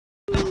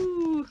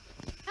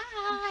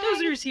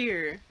Dozer's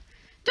here.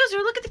 Dozer,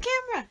 look at the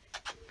camera.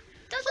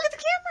 Dozer, look at the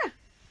camera.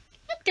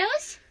 It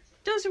does.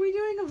 Dozer, are we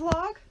doing a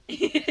vlog?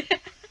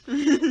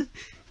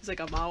 He's like,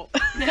 I'm out.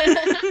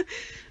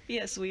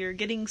 Yes, we are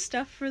getting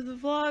stuff for the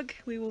vlog.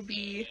 We will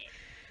be...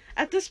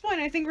 At this point,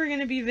 I think we're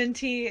going to be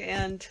Venti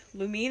and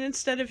Lumine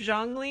instead of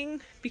Xiangling,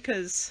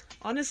 because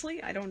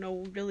honestly, I don't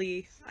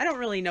really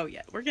know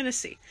yet. We're going to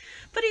see.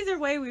 But either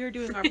way, we are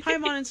doing our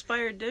Paimon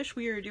inspired dish.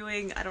 We are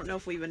doing, I don't know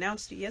if we've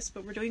announced it yet,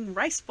 but we're doing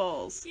rice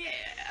balls.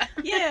 Yeah.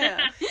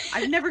 Yeah.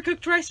 I've never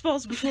cooked rice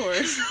balls before.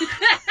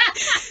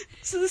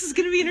 So this is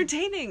going to be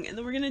entertaining. And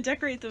then we're going to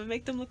decorate them and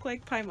make them look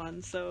like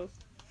Paimon. So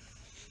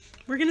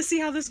we're going to see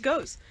how this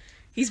goes.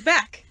 He's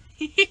back.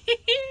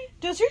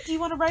 Dozer, do you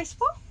want a rice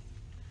ball?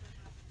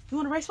 You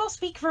want a rice ball?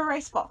 Speak for a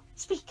rice ball.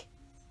 Speak.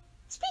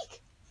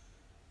 Speak.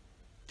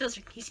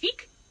 Dozer, can you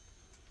speak?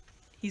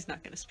 He's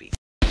not gonna speak.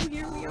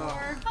 Here we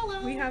are.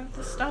 Hello. We have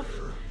the stuff.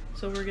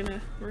 So we're gonna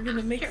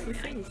make the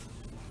things.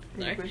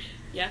 Sorry.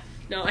 Yeah.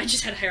 No, I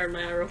just had hair in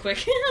my eye real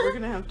quick. We're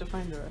gonna have to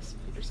find the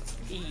recipe or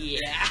something.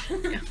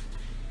 Yeah.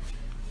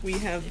 We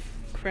have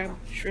crab,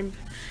 shrimp,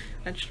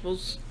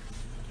 vegetables,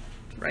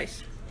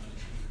 rice.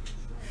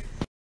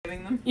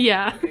 Giving them?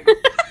 Yeah. Okay.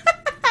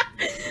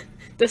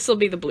 This will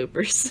be the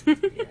bloopers.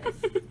 Yes.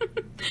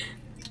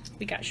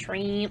 We got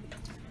shrimp.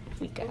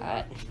 We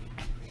got...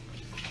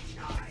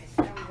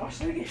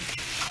 We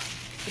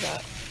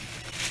got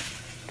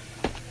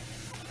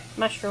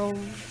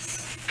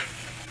mushrooms.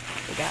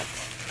 We got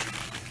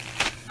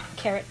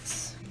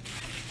carrots.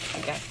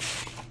 We got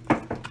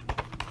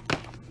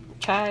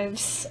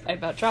chives. I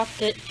about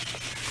dropped it.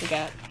 We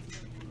got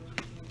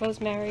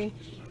rosemary.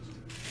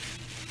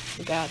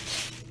 We got...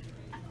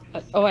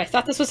 oh, I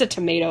thought this was a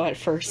tomato at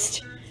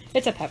first.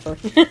 It's a pepper.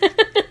 We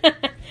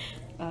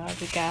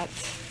got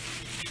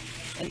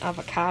an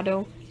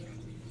avocado.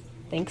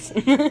 Thanks.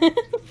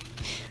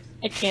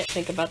 I can't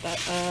think about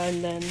that.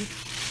 And then,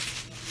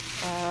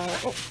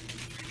 oh,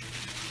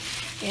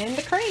 and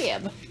the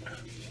crab.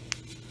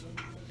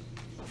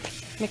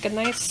 Make a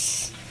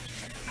nice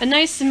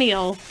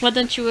meal.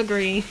 Wouldn't you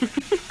agree?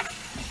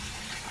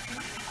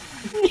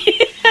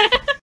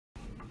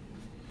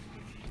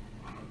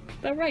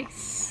 The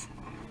rice.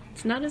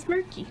 It's not as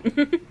murky.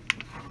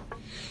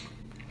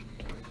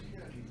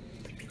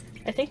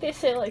 I think they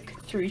say like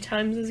 3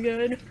 times as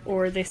good,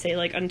 or they say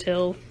like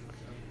until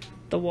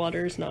the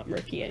water's not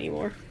murky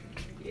anymore.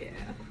 Yeah.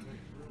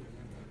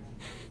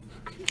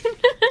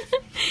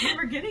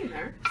 We're getting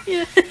there.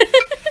 Yeah.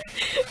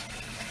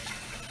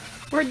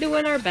 We're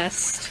doing our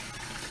best.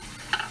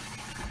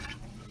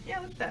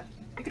 Yeah, look at that.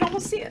 You can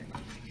almost see it.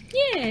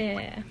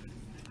 Yeah.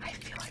 I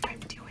feel like I'm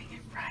doing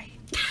it right.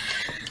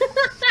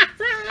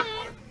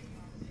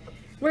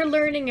 We're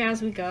learning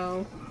as we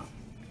go.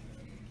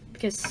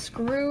 Because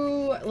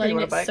screw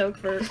letting it soak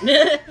for...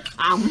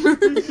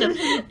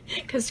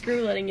 Because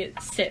screw letting it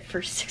sit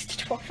for 6 to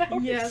 12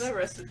 hours. Yeah, that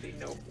recipe,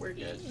 no, we're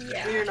good.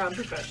 Yeah. We're not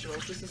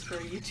professionals. This is for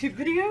a YouTube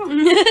video.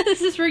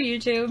 This is for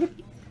YouTube.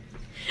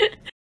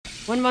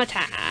 One more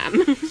time.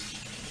 Yeah,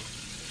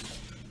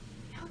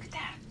 look at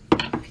that. You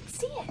can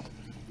see it.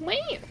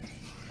 Wait.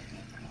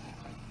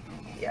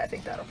 Yeah, I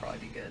think that'll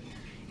probably be good.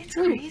 It's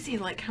crazy,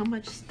 like, how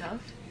much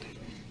stuff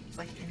is,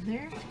 like, in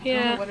there. Yeah.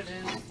 I don't know what it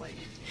is, like...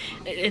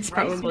 It's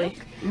probably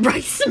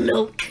rice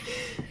milk.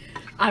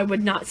 I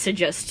would not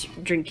suggest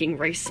drinking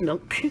rice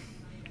milk,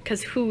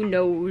 because who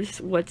knows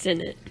what's in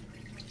it.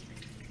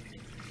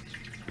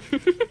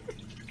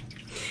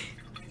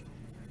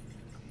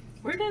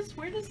 Where does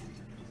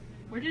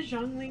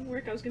Xiangling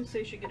work? I was gonna say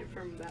you should get it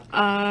from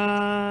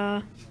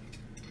that.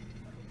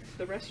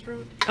 The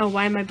restaurant. Oh,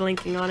 why am I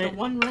blanking on it? The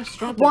one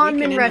restaurant.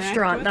 Wanman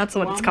restaurant. That's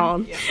what it's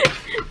called. Yeah.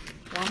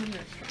 Wanman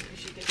restaurant. You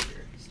should get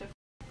your stuff.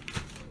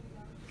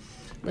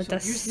 Let So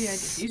us... here's the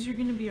idea. These are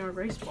gonna be our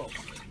rice balls.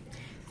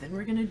 Then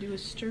we're gonna do a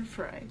stir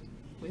fry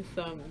with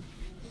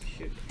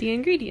shoot. The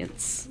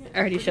ingredients. Yeah. I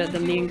already showed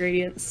them the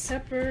ingredients.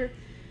 Pepper,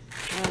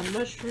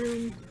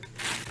 mushroom,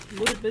 a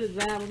little bit of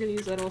that. We're gonna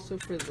use that also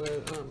for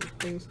the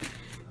things,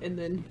 and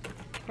then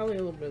probably a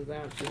little bit of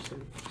that for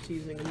some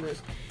seasoning in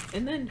this.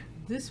 And then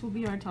this will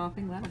be our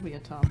topping. That'll be a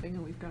topping,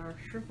 and we've got our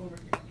shrimp over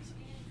here.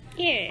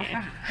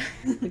 Yeah.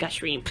 We got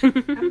shrimp. How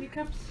many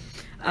cups?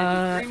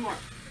 3 more.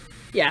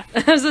 Yeah.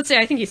 I was gonna say,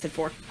 I think you said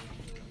 4.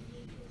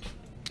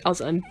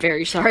 Also, I'm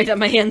very sorry that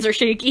my hands are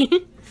shaky.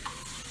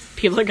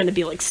 People are gonna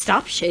be like,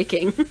 stop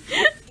shaking. 1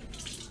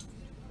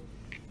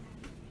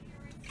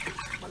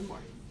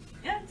 more.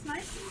 Yeah, it's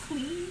nice and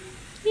clean.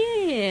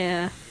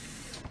 Yeah.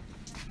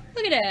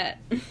 Look at that.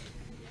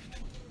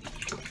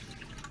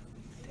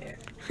 There.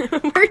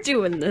 We're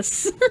doing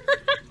this.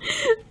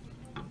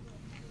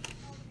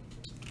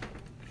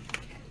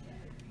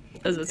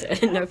 I was gonna say, I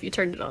didn't know if you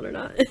turned it on or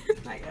not.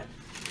 Not yet.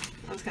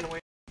 I was kind of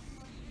waiting.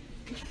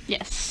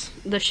 Yes,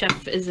 the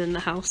chef is in the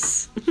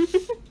house.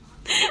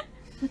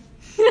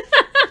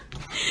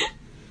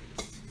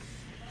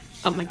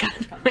 Oh my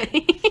god.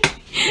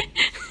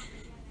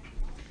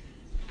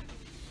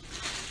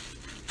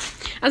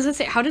 I was gonna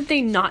say, how did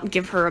they not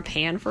give her a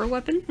pan for a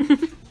weapon? That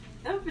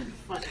would have been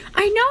funny.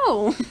 I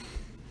know!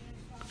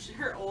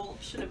 Her bowl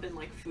should have been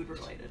like food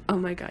related. Oh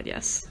my god,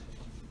 yes.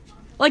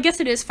 Well, I guess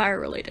it is fire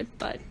related,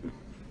 but...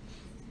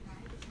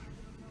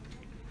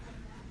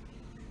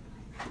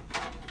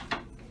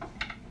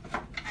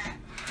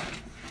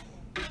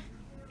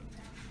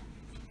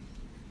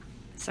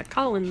 It's a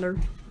colander.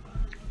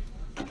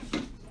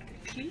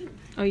 Clean.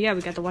 Oh yeah,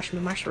 we got to wash the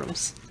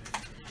mushrooms.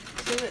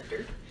 So that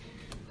dirt.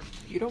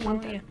 You don't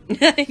want that.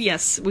 Yeah.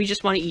 Yes, we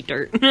just want to eat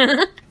dirt.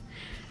 I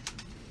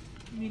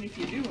mean, if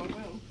you do, I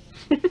will.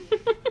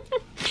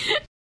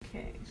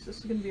 Okay, so this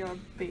is gonna be our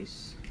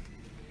base.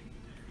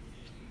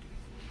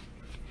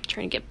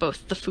 Trying to get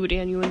both the food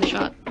and you in the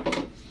shot.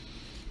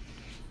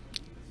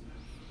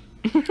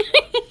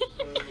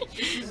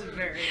 This is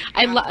very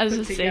I was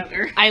gonna say,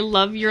 together. I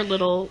love your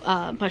little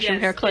mushroom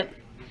Yes, hair clip.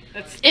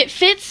 That's It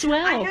fits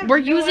well. have We're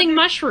no using other-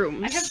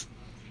 mushrooms.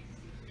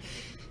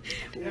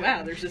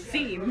 Wow, there's a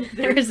theme.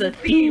 There is a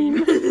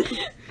theme.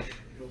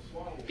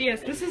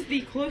 Yes, this is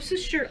the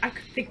closest shirt I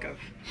could think of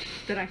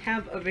that I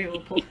have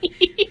available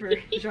for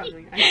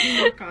Xiangling. I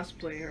do not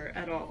cosplay her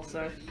at all,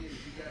 so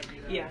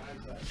yeah.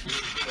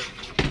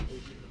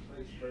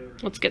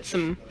 Let's get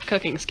some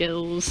cooking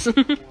skills.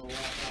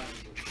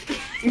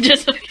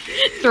 Just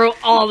throw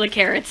all the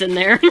carrots in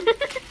there.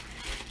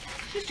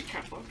 Just a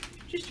couple.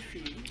 Just a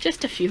few.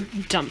 Just a few.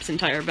 Dumps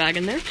entire bag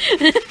in there.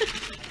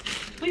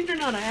 Believe it or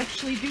not, I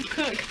actually do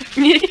cook.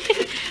 I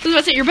was about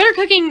to say, you're better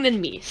cooking than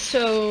me,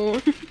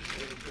 so...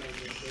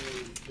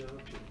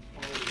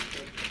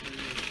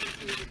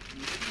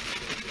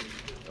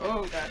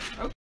 Oh god.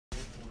 Okay.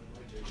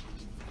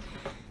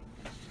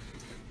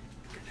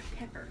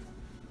 Pepper.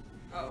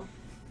 Oh.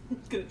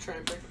 It's gonna try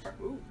and break apart.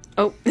 Ooh.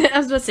 Oh, I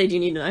was about to say, do you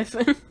need a knife?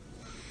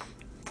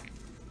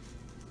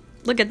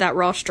 Look at that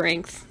raw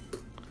strength.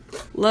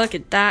 Look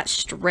at that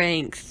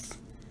strength.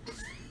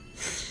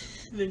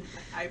 Then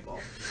my eyeball.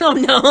 Oh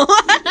no!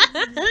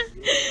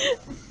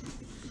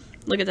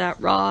 Look at that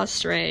raw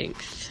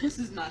strength. This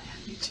is not how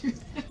you do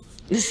this.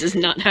 This is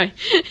not how... I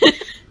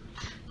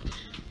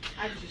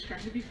was just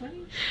trying to be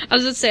funny. I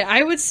was gonna say,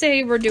 I would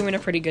say we're doing a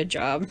pretty good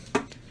job.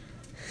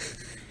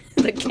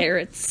 The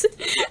carrots.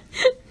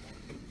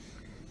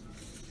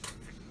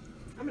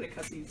 I'm gonna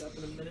cut these up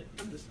in a minute.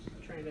 I'm just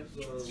trying to...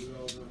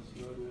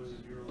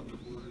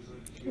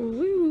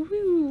 Woo,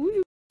 woo,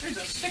 woo. There's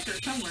a sticker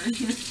somewhere in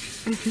here.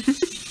 There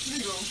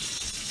you go.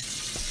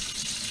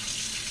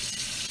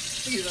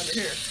 I think it's under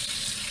here.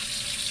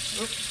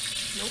 Nope.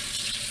 Nope.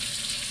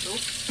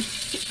 Nope.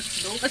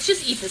 Nope. Let's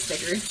just eat the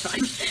sticker, it's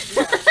fine.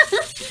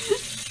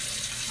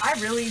 I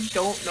really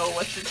don't know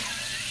what to do.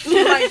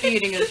 You might be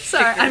eating a sticker.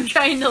 Sorry, I'm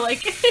trying to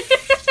like...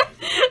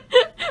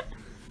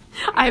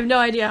 I have no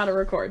idea how to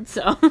record,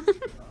 so... I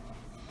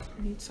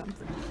need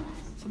something.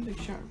 Something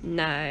sharp.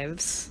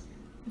 Knives.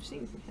 I'm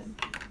seeing some head.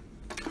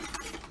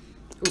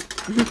 Ooh.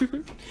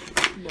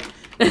 No.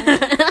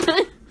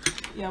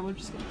 Yeah, we're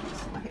just gonna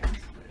use my hands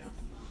right now.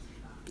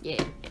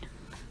 Yeah.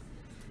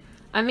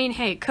 I mean,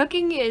 hey,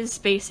 cooking is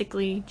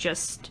basically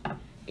just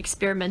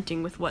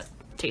experimenting with what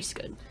tastes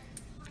good.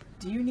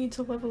 Do you need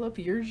to level up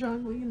your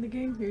Xiangling in the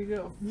game? Here you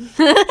go.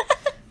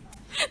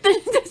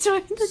 That's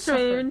why Suffer.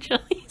 they're in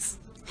chilies.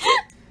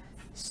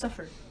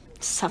 Suffer. You're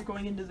Suffer.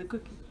 going into the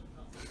cooking.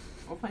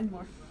 I'll find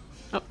more.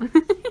 Oh.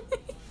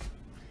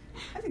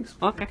 I think so.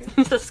 Okay.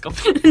 Let's go.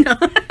 No.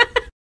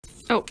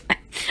 Oh,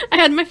 I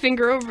had my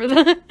finger over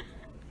the...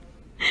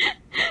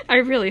 I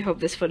really hope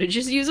this footage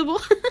is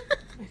usable.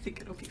 I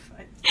think it'll be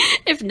fine.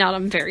 If not,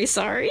 I'm very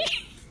sorry.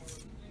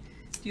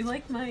 Do you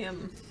like my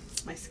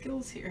my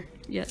skills here?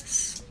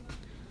 Yes.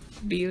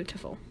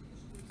 Beautiful.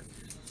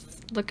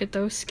 Look at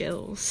those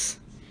skills.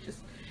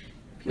 Just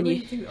When really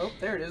you- think, oh,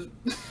 there it is.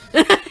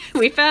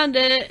 We found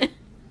it!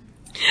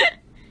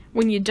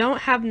 When you don't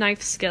have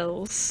knife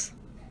skills,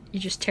 you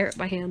just tear it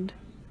by hand.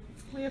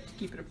 We have to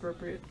keep it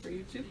appropriate for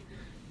YouTube.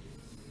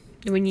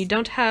 When you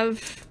don't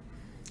have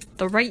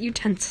the right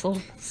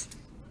utensils.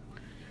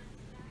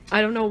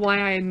 I don't know why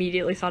I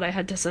immediately thought I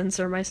had to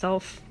censor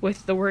myself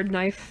with the word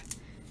knife.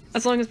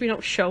 As long as we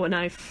don't show a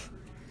knife.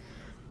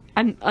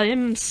 I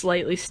am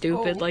slightly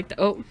stupid like that.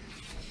 Oh.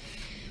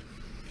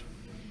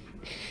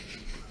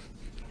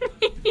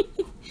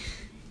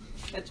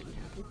 That didn't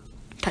happen.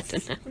 That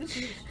didn't happen. What is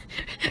this?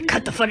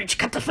 Cut the footage,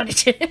 cut the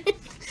footage.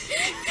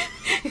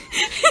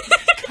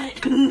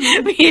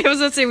 I was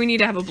gonna say we need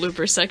to have a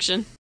blooper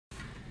section.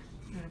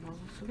 I'm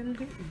also gonna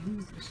do.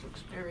 This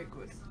looks very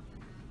good.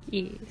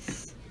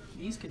 Yes.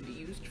 These can be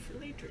used for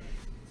later.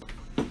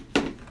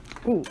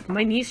 Ooh,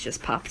 my knees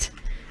just popped.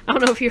 I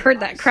don't know if you heard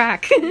that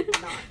crack. Not.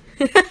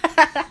 Rice.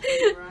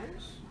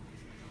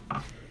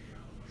 Hot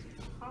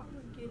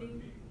we're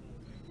getting.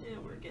 Yeah,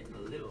 we're getting a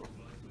little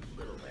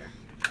there.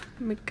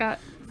 We got.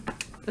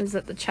 Is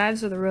that the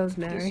chives or the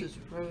rosemary? This is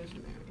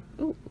rosemary.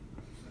 Ooh.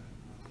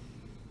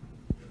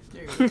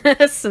 There you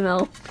go.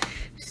 Smell.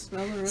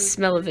 Smell the rosemary.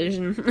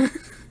 Smell-o-vision.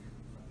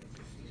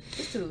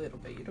 Just a little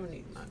bit. You don't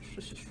need much.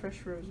 This is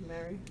fresh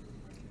rosemary.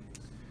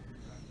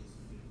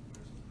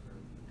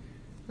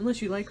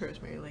 Unless you like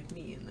rosemary like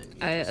me, and then you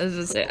I was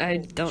gonna say, I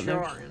don't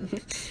know. jar in.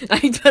 I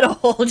put a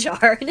whole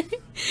jar in it.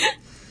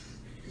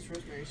 This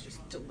rosemary is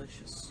just delicious.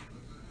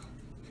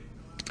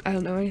 I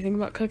don't know anything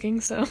about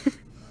cooking, so.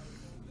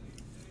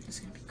 It's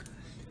gonna be good.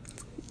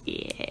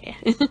 Yeah.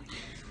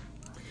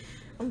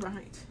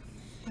 Alright.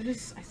 What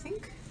is, I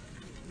think,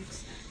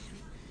 mix that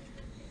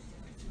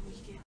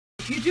in.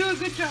 If you do a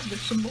good job,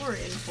 there's some more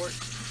in for it.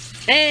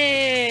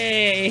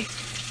 Hey!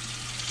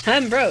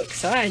 I'm broke,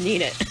 so I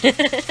need it.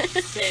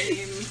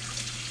 Same.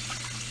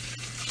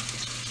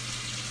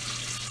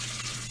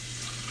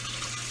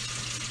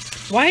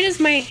 Why does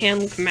my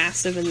hand look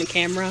massive in the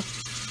camera?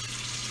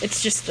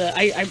 It's just the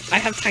I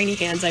have tiny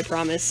hands, I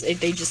promise.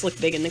 They just look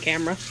big in the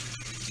camera.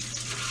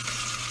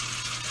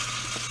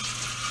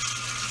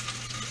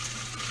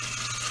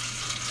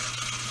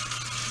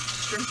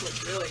 Shrimp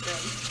looks really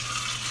good.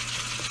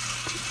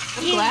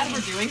 I'm glad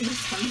we're doing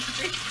this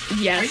hungry.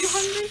 Yes. Are you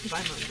hungry? 'Cause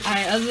I'm hungry.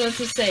 I was about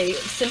to say,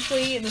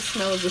 simply the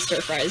smell of the stir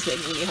fry is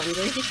making me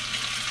hungry.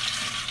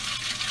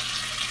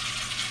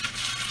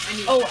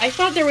 Oh, I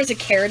thought there was a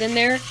carrot in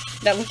there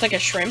that looked like a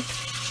shrimp.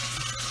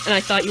 And I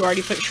thought you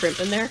already put shrimp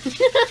in there.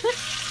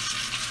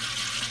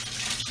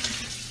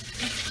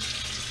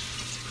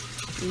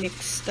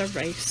 Mix the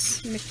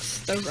rice, mix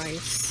the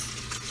rice.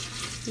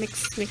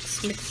 Mix,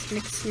 mix, mix,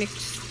 mix,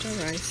 mix the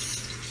rice.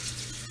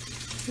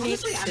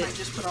 Honestly, I might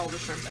just put all the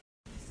shrimp back.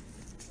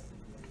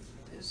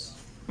 This.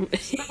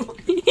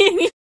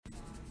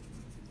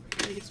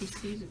 Get some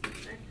seasoning in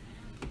there.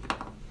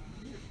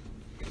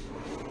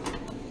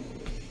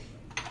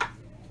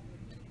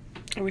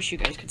 I wish you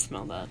guys could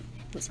smell that.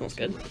 That smells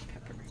good.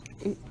 Pepper.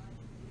 Ooh.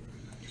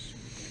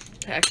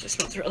 That actually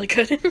smells really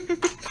good.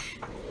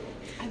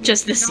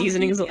 Just the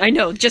seasonings. I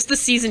know, just the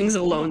seasonings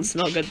alone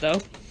smell good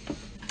though.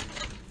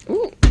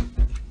 Ooh.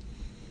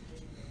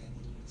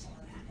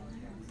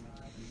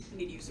 I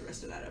need to use the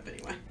rest of that up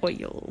anyway.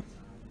 Oil.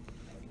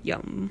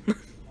 Yum.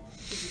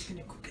 This is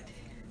gonna cook it.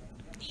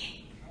 Yeah.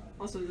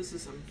 Also, this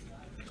is some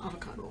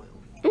avocado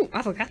oil. Ooh,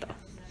 avocado.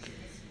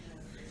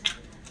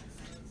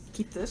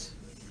 Keep this.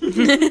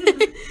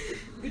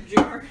 Good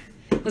jar.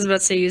 I was about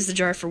to say use the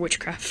jar for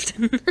witchcraft.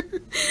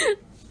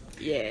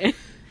 Yeah.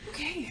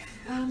 Okay.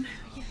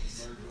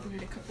 Yes. I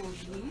need a couple of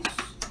these.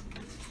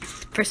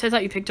 First I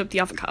thought you picked up the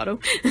avocado.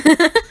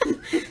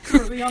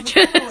 Throw the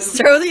avocado Just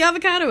throw the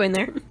avocado in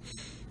there.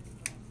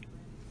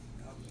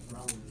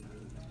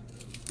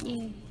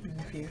 And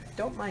if you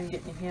don't mind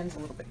getting your hands a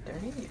little bit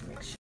dirty, you can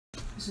make sure.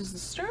 This is the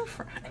stir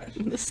fry.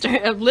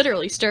 The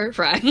literally stir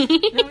fry. Now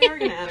we are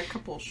going to add a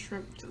couple of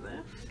shrimp to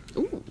that.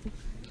 Ooh.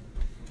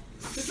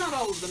 Because not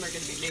all of them are going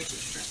to be made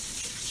with shrimp.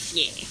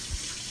 Yeah.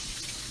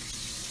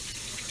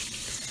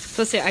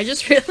 So say I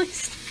just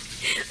realized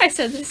I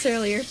said this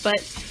earlier,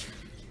 but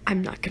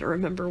I'm not gonna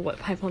remember what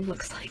Paimon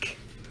looks like.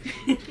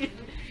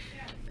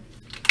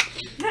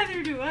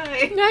 Neither do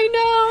I. I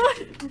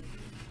know.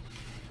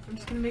 I'm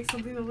just going to make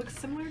something that looks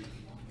similar.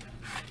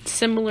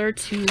 Similar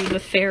to the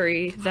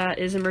fairy that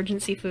is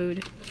emergency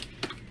food.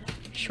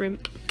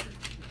 Shrimp.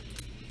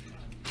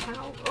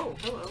 How? Oh,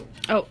 hello.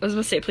 Oh, I was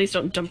gonna say, please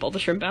don't dump all the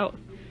shrimp out.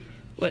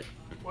 What?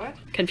 What?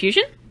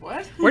 Confusion?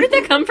 What? Where did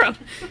that come from?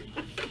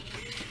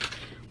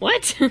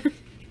 What?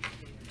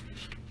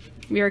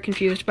 We are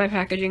confused by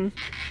packaging.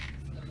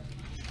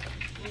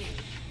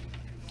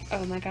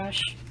 Oh my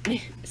gosh.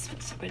 It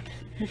smells so good.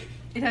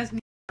 It has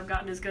I've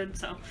gotten as good,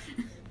 so.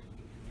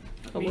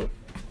 me.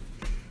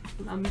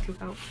 Allow me to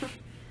out.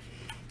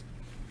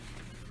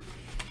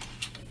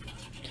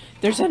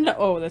 There's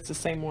oh, that's the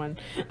same one.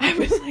 I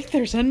was like,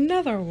 there's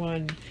another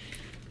one.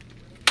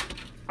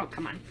 Oh,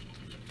 come on.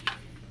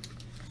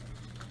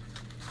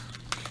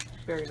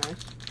 Very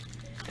nice.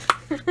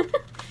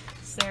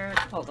 Sarah,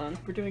 hold on.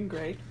 We're doing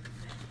great.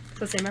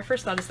 So say my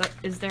first thought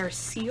is there a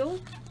seal?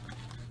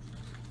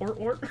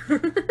 Or?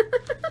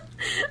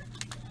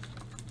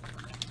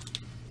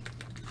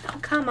 Oh,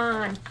 come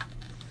on.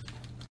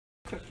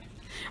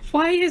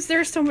 Why is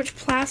there so much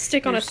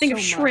plastic on a There's thing of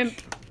so shrimp?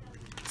 much.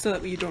 So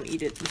that you don't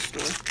eat it in the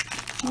store.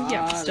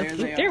 Yeah, Ah,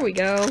 there we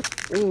go.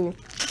 Ooh.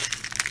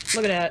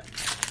 Look at that.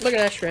 Look at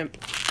that shrimp.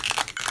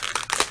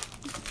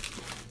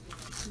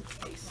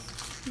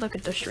 Nice. Look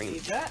at the Need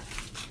shrimp. that.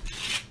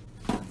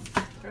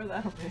 Throw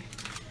that away.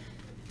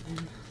 And,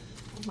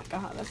 oh my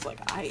god, that's like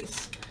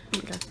ice.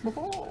 Okay.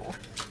 Oh.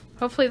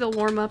 Hopefully they'll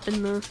warm up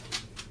in the...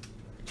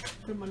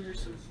 Put them under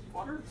some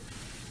water.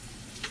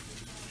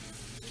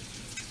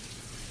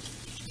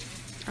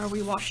 Are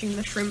we washing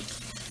the shrimp?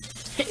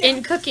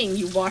 In cooking,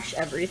 you wash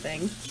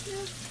everything. Yeah.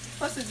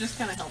 Plus it just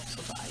kind of helps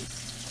with the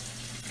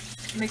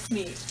ice. It makes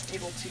me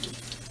able to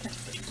catch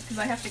them. Because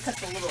I have to cut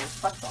the little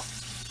butts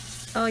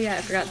off. Oh yeah,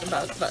 I forgot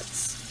about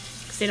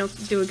butts. Because they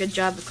don't do a good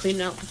job of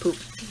cleaning out the poop.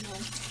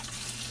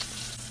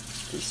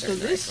 So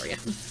this for you.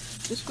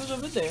 This goes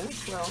over there.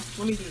 Well,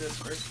 let me do this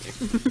first.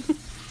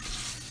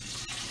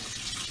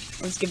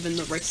 I was given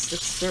the rice to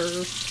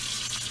stir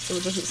so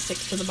it doesn't stick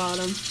to the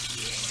bottom.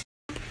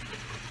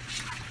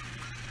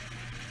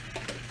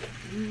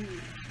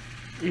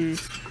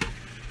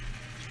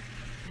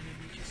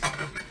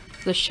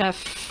 The chef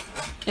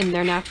in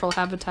their natural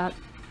habitat.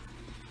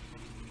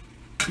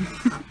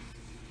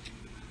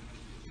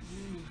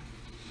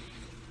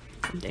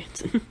 I'm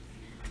dancing.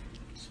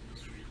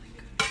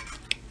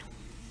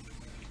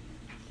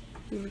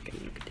 Look at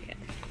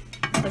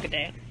that. Look at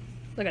that.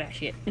 Look at that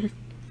shit. It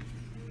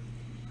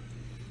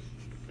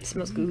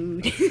smells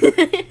good.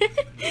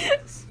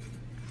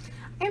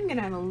 I'm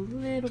gonna have a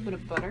little bit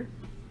of butter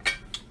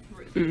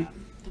for the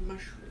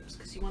mushrooms,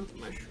 because you want the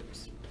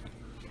mushrooms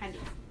kind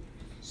of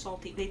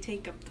salty. They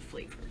take up the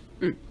flavor.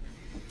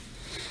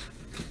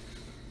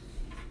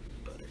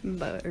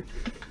 Butter.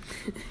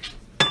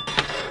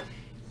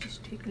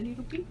 Just take a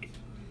little bit.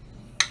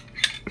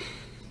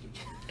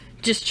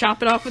 Just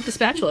chop it off with the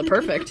spatula.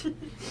 Perfect.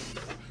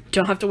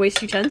 Don't have to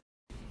waste utensils.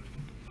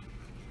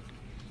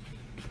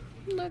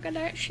 Look at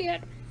that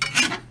shit.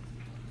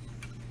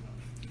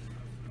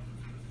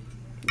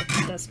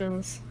 That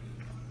smells.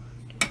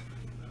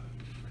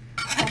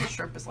 All the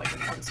shrimp is like in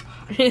one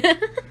spot. Yeah.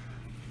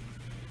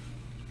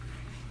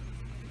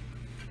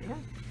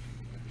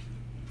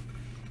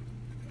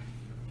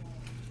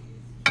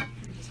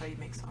 This is how you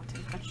make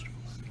sauteed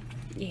vegetables.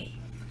 Yay.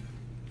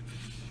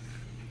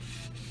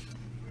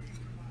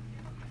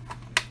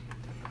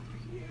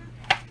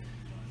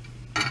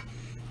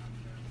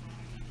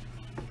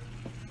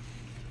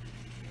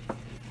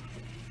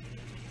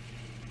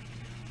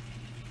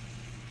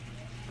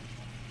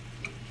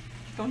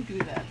 Don't do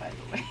that, by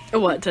the way.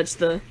 What? Touch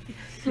the...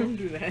 Don't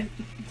do that.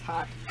 It's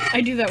hot.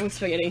 I do that with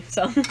spaghetti,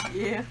 so...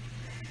 Yeah.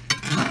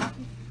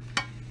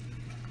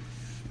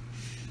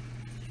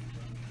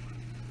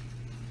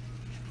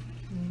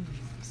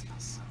 Smells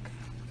so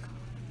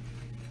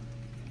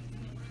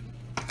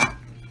good.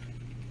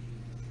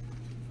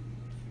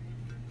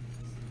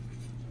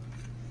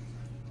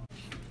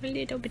 A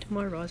little bit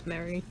more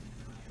rosemary.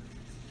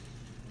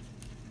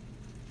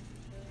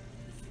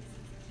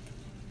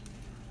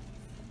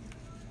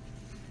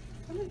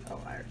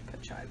 Oh, I already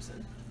put chives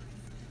in.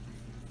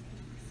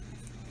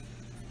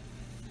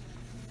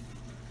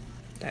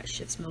 That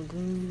shit smell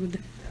good.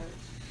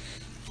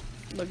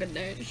 Look at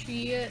that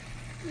shit.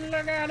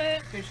 Look at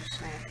it. Here's your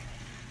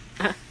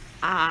snack.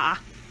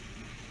 Ah.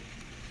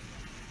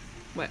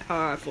 Wait,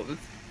 how I thought of...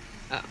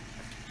 Oh.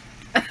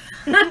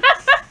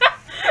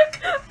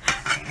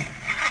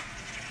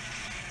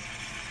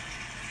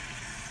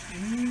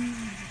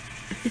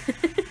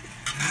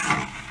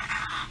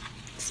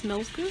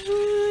 Smells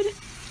good.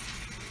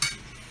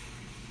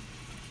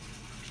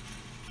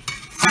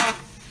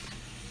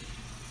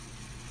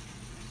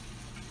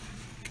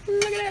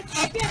 Look at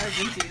that shit.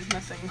 Argentina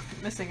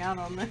is missing out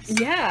on this.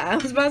 Yeah, I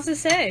was about to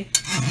say.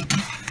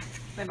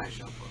 They might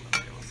show up a little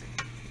bit, we'll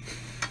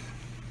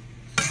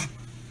see.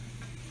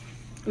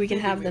 We can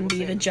have them we'll be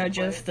save the it for judge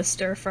later. of the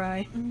stir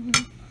fry.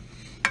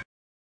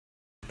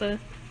 The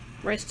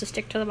rice to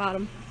stick to the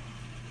bottom.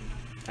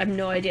 I have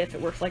no idea if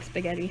it works like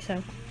spaghetti,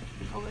 so.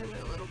 Oh, wait, a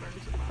little burn to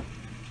the bottom.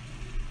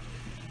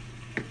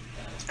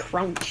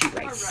 Crunchy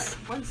rice.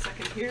 Alright, 1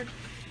 second here.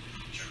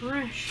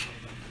 Trash.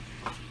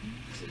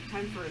 Is it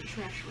time for a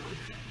trash run?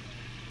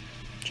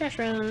 Trash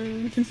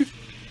run.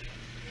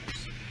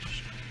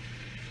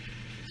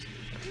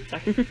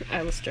 Sorry,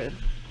 I will stir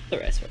the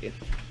rice for you.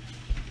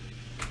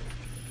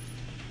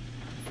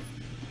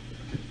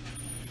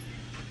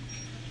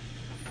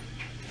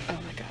 Oh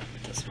my god,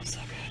 this smells so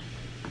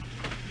good.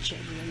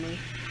 Genuinely.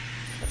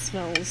 That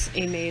smells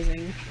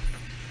amazing.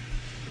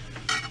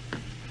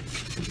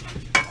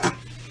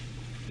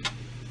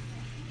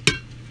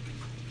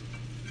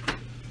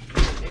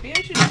 Maybe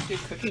I should just do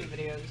cooking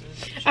videos.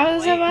 I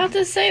was about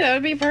to say, that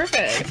would be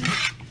perfect.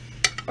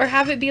 Or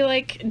have it be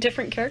like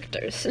different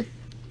characters.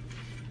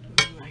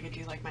 I could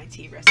do like my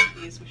tea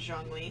recipes with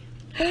Xiangling.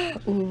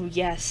 Ooh,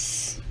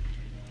 yes.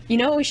 You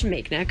know what we should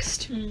make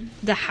next?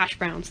 The hash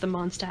browns, the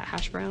Mondstadt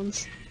hash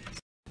browns.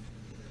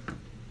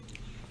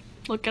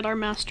 Look at our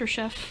master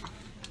chef.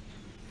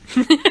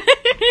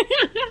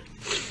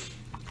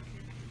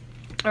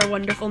 Our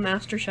wonderful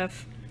master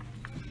chef.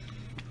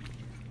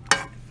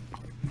 I'm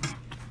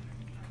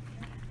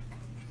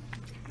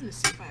gonna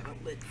see if I have a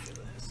lid for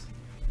this.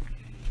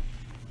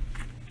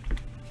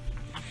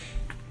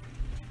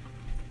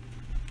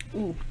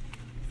 Ooh.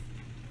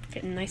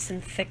 Getting nice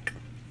and thick.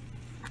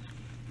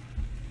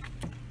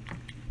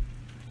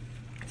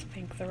 Let's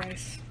pink the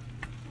rice.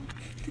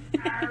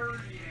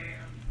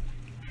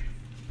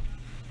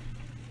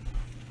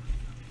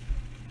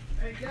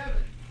 Hey,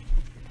 Kevin.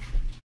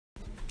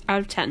 Out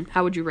of 10,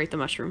 how would you rate the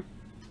mushroom?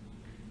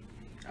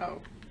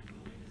 Oh.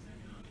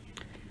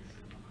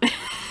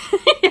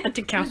 You had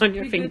to count on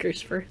your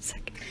fingers for a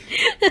second.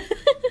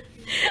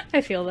 I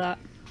feel that.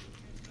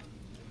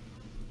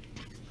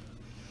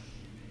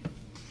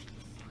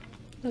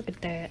 Look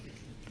at that.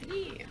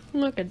 Yeah.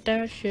 Look at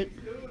that shit.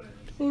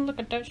 Look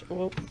at that shit.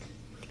 Whoa.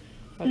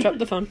 I dropped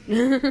the phone.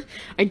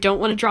 I don't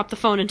want to drop the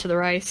phone into the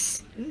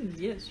rice.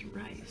 Yes,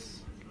 rice.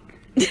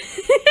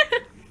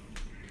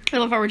 I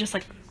love how we're just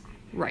like,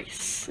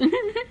 rice.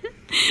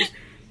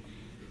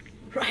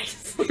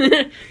 Rice.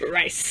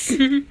 Rice.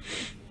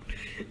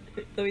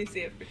 Let me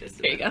see it for just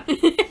a There you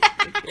minute.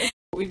 go.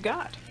 What we've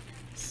got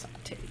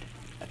sauteed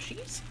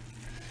veggies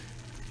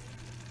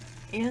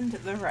and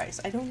the rice.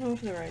 I don't know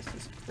if the rice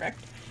is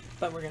correct,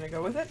 but we're gonna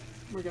go with it.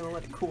 We're gonna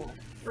let it cool.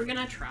 We're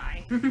gonna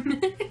try.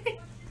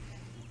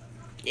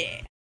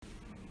 Yeah.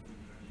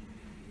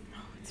 Oh,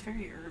 it's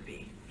very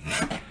herby.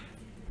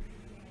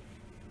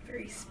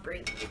 Very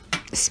spring.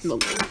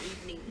 Smoky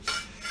evening.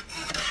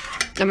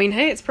 I mean,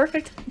 hey, it's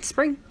perfect. It's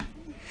spring.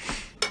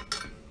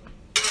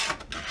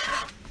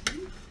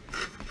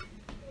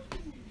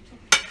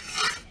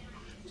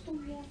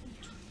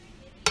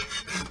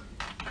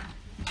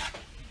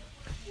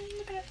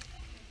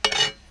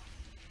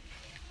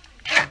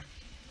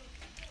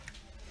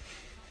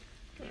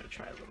 I'm gonna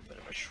try a little bit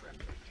of a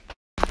shrimp.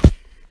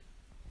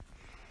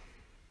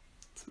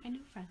 It's my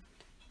new friend.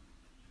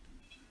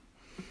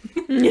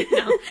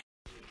 No.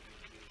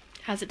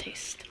 How's it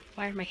taste?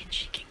 Why are my hands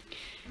shaking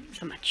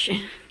so much?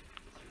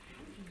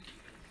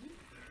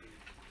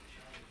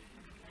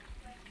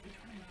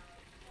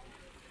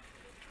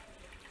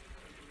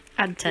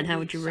 Out of 10, how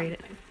would you rate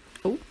it?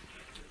 Oh.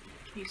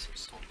 Use some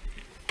salt.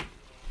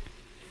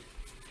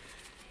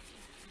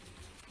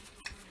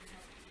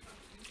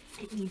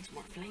 It needs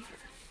more flavor.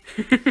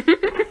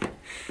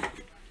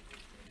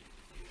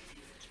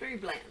 It's very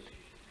bland.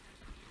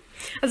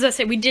 As I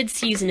say, we did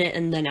season it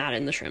and then add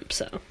in the shrimp,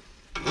 so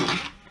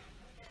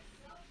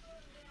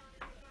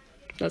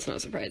that's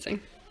not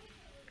surprising.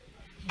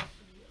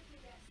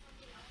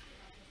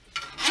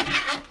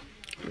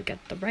 We got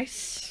the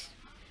rice,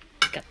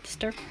 got the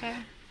stir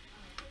fry.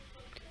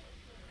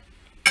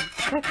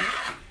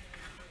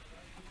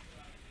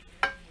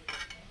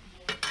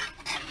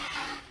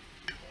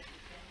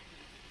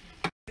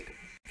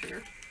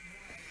 Sugar.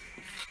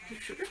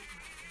 Sugar.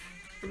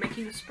 We're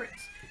making a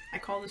spritz. I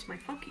call this my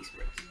funky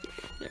spritz.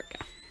 There we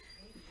go.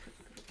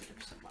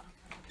 Put some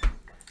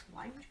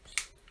lime juice.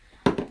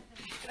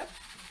 Pick it up.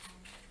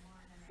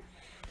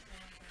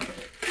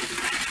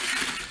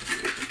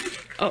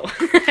 Oh,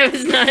 I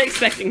was not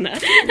expecting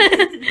that.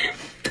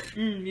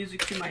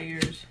 Music to my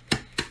ears.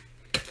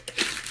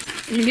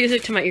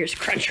 Music to my ears.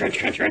 Crunch, crunch,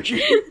 crunch, crunch.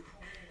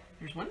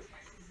 Here's one.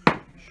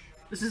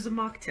 This is a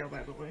mocktail,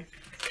 by the way.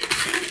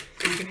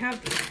 So you can have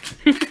this.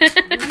 You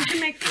can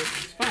make this.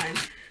 It's fine.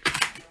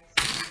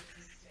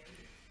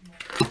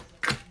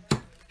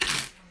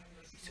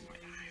 Some more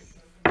lime.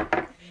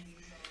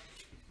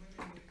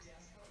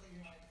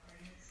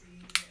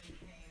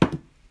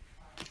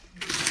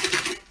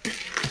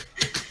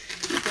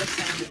 That does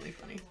sound really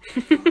funny.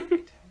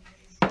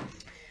 Alright.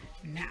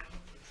 Now.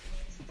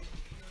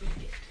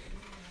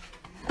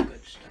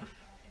 Good stuff.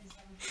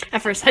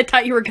 At first, I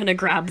thought you were gonna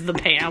grab the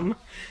Pam.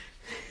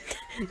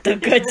 The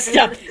good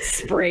stuff.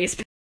 Sprays.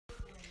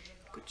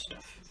 Good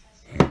stuff.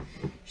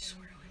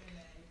 Swirl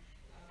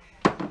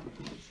it.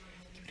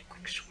 Give it a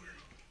quick swirl.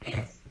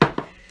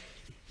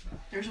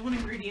 There's one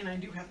ingredient I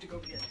do have to go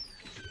get.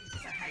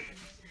 It's a hybrid.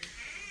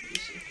 Let me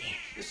see.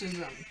 This is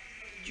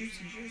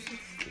juicy.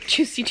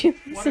 Juicy juice.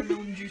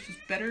 Watermelon juice is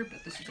better,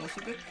 but this is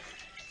also good.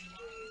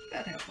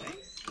 About halfway.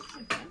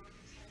 Like that.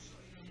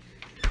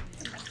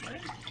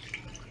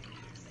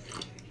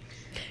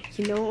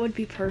 You know what would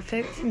be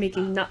perfect?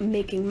 Making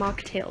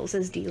mocktails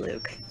as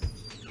D-Luke.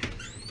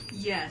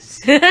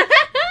 Yes.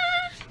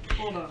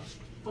 Hold on.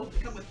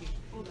 Come with me.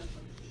 Hold on.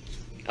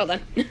 Oh,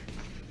 then.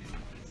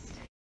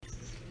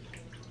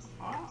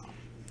 Ah.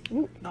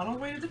 Ooh. Not all the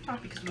way to the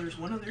top because there's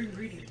one other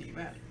ingredient that you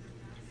add.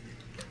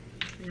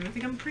 You're gonna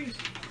think I'm crazy.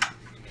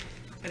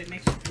 But it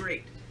makes it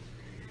great.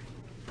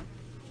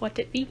 What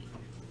it be?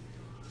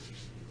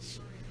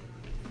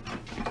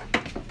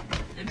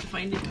 And to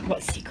find it.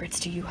 What secrets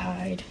do you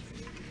hide?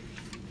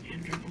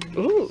 And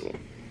Ooh.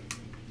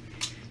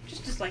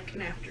 just as like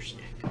an after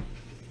snack.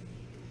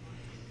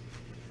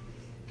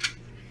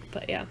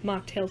 But yeah,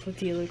 mocktails with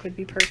D-Luke would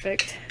be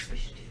perfect. We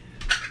should do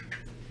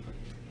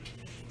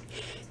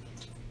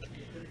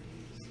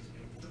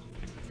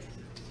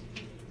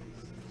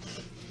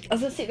I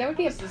was gonna say, that would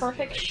be a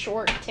perfect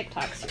short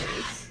TikTok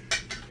series.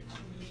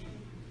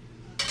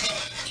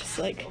 Just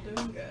that. like, All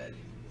doing good.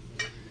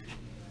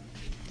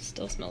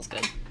 still smells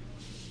good.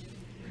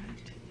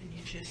 Right. And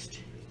you just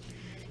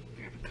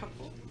grab a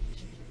couple.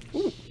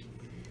 Ooh.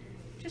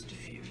 Just a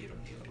few. You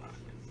don't need a lot.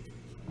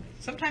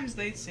 Sometimes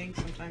they sink,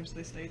 sometimes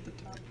they stay at the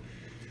top.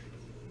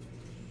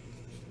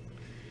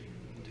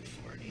 We'll do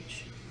 4 in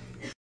each.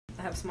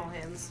 I have small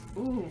hands.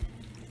 Ooh.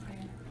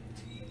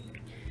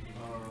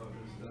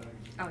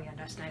 Oh yeah,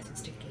 that's nice and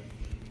sticky.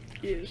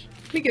 Yes.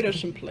 Let me get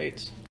us some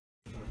plates.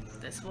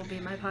 This will be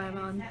my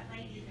Paimon.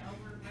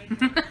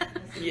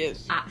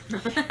 Yes. Ah.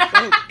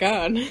 Oh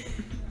God.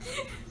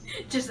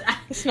 Just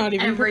It's not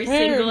even every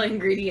prepared. single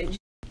ingredient.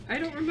 I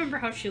don't remember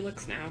how she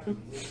looks now.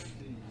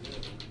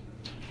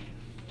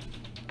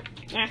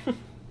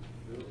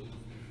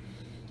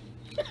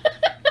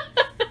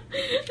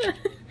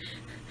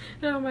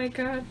 Oh my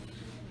god.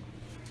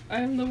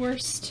 I am the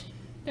worst.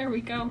 There we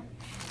go.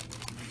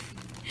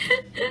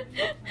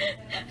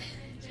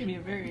 It's gonna be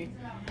a very...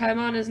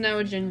 Paimon is now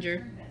a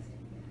ginger.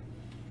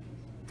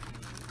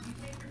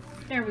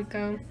 There we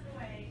go.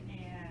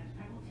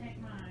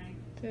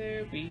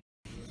 There we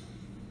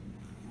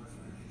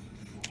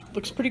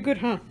Looks pretty good,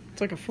 huh?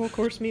 It's like a full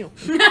course meal.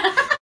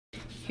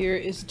 Here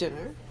is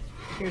dinner.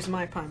 Here's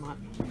my Paimon.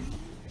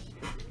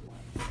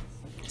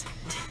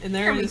 And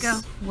there is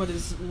what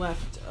is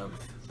left of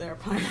their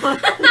Paimon.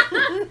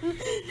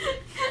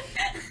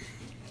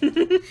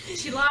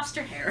 She lost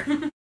her hair.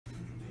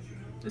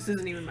 This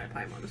isn't even my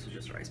Paimon, this is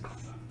just Riceball.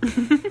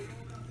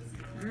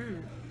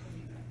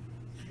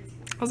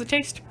 How's it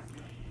taste?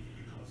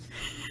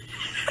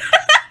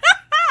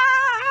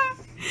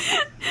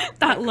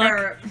 That look.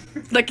 Carrot.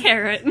 The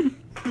carrot.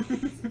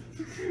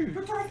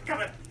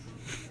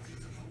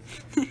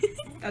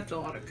 That's a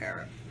lot of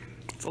carrot.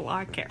 It's a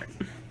lot of carrot.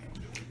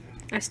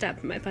 I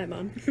stabbed my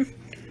Paimon.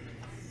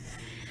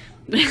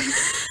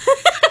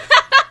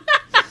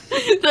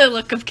 The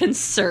look of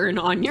concern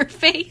on your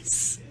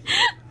face.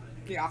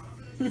 Yeah.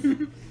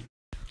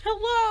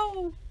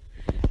 Hello!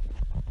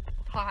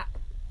 Hot.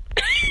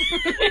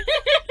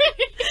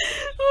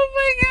 Oh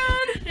my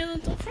god! My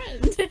little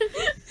friend.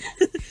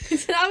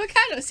 It's an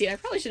avocado seed. I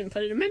probably shouldn't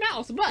put it in my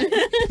mouth, but...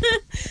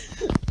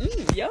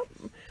 Yep.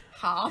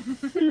 Ha.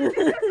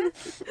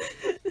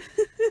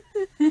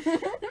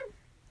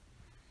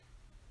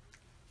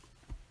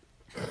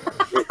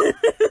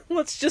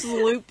 Let's just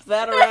loop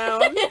that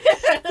around.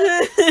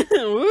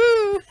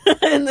 Woo!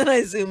 And then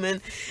I zoom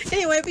in.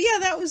 Anyway, but yeah,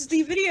 that was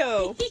the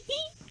video.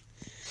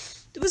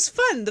 It was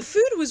fun. The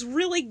food was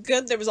really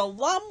good. There was a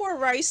lot more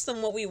rice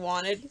than what we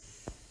wanted.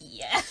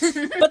 Yeah.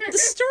 But the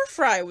stir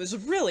fry was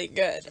really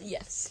good.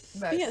 Yes.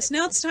 But yes,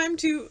 now it's time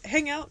to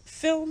hang out,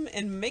 film,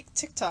 and make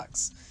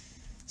TikToks.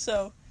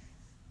 So,